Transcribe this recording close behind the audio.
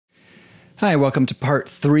Hi, welcome to part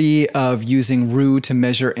 3 of using REW to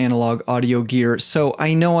measure analog audio gear. So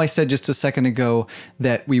I know I said just a second ago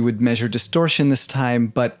that we would measure distortion this time,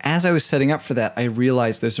 but as I was setting up for that, I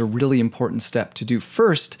realized there's a really important step to do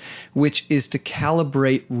first, which is to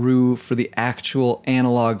calibrate REW for the actual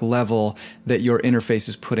analog level that your interface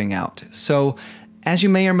is putting out. So as you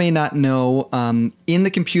may or may not know, in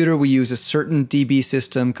the computer we use a certain dB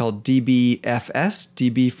system called dBFS,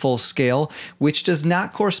 dB full scale, which does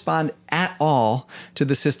not correspond at all to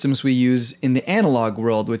the systems we use in the analog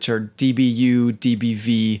world, which are dBu,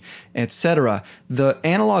 dBV, etc. The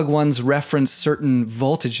analog ones reference certain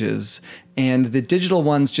voltages, and the digital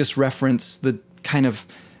ones just reference the kind of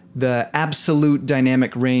the absolute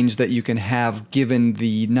dynamic range that you can have given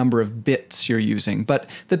the number of bits you're using. But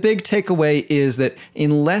the big takeaway is that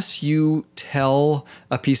unless you tell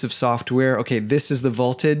a piece of software, okay, this is the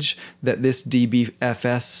voltage that this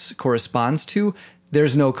dBFS corresponds to,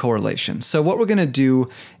 there's no correlation. So what we're going to do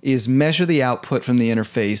is measure the output from the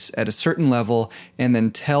interface at a certain level and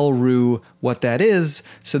then tell REW what that is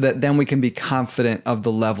so that then we can be confident of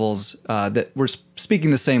the levels that we're speaking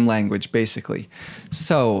the same language, basically.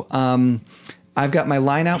 So I've got my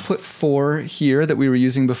line output 4 here that we were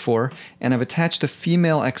using before, and I've attached a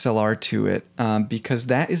female XLR to it because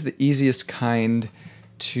that is the easiest kind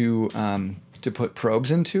to put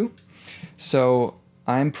probes into. So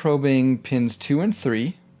I'm probing pins 2 and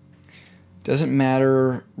 3. Doesn't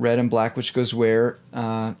matter red and black which goes where.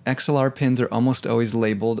 XLR pins are almost always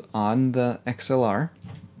labeled on the XLR.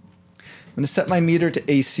 I'm going to set my meter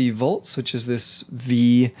to AC volts, which is this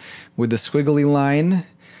V with the squiggly line,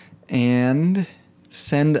 and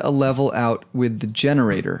send a level out with the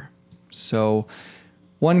generator. So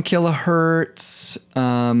 1 kilohertz.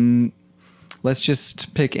 Let's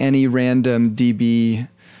just pick any random dB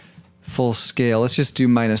full scale. Let's just do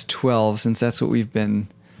 -12 since that's what we've been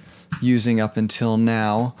using up until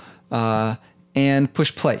now, and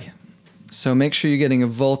push play. So make sure you're getting a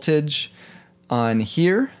voltage on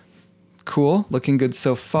here. Cool, looking good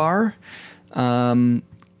so far. Now I'm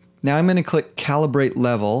going to click calibrate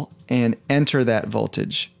level and enter that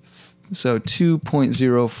voltage. So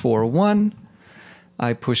 2.041.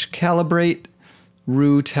 I push calibrate.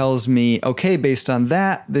 REW tells me, okay, based on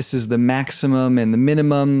that, this is the maximum and the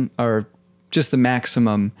minimum, or just the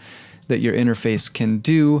maximum that your interface can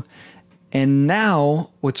do. And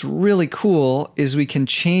now what's really cool is we can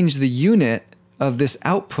change the unit of this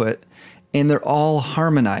output and they're all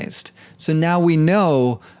harmonized. So now we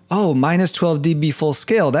know, oh, -12 dB full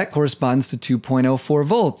scale, that corresponds to 2.04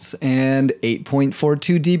 volts and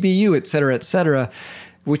 8.42 dBu, etc.,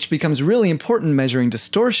 which becomes really important measuring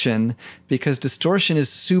distortion because distortion is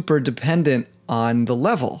super dependent on the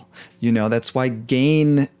level. You know, that's why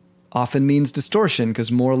gain often means distortion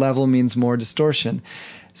because more level means more distortion.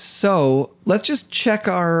 So let's just check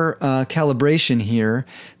our calibration here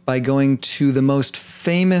by going to the most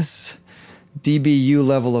famous dBu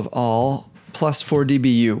level of all, +4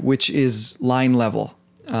 dBu, which is line level.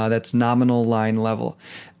 That's nominal line level.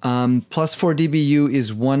 +4 dBu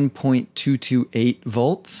is 1.228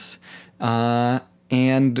 volts,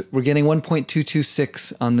 and we're getting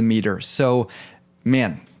 1.226 on the meter. So,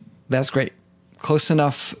 man, that's great. Close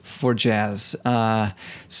enough for jazz.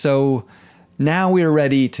 So now we're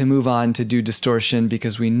ready to move on to do distortion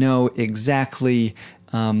because we know exactly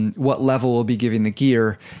what level we'll be giving the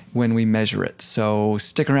gear when we measure it. So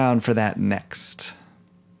stick around for that next.